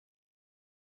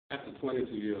After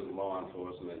 22 years of law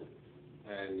enforcement,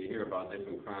 and you hear about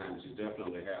different crimes, you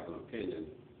definitely have an opinion.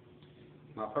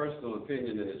 My personal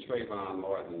opinion in the Trayvon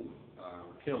Martin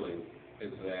killing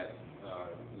is that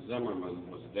Zimmerman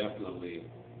was definitely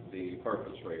the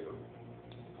perpetrator.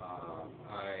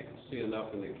 I see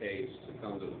enough in the case to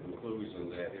come to the conclusion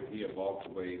that if he had walked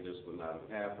away, this would not have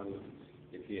happened.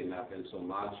 If he had not been so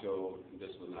macho, this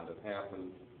would not have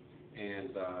happened. And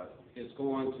it's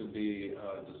going to be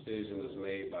a decision that's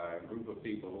made by a group of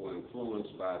people who are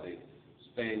influenced by the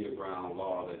stand your ground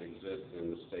law that exists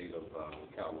in the state of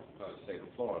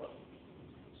Florida.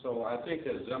 So I think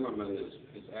that Zimmerman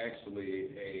is actually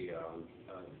a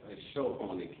show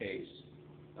pony case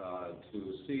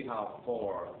to see how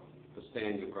far the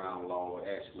stand your ground law will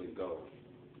actually go.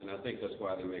 And I think that's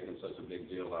why they're making such a big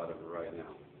deal out of it right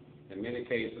now. In many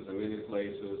cases, in many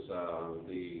places,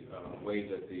 the way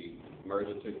that the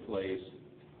murder took place,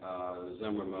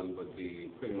 Zimmerman would be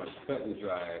pretty much cut and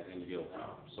dried and guilty.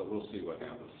 So we'll see what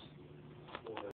happens.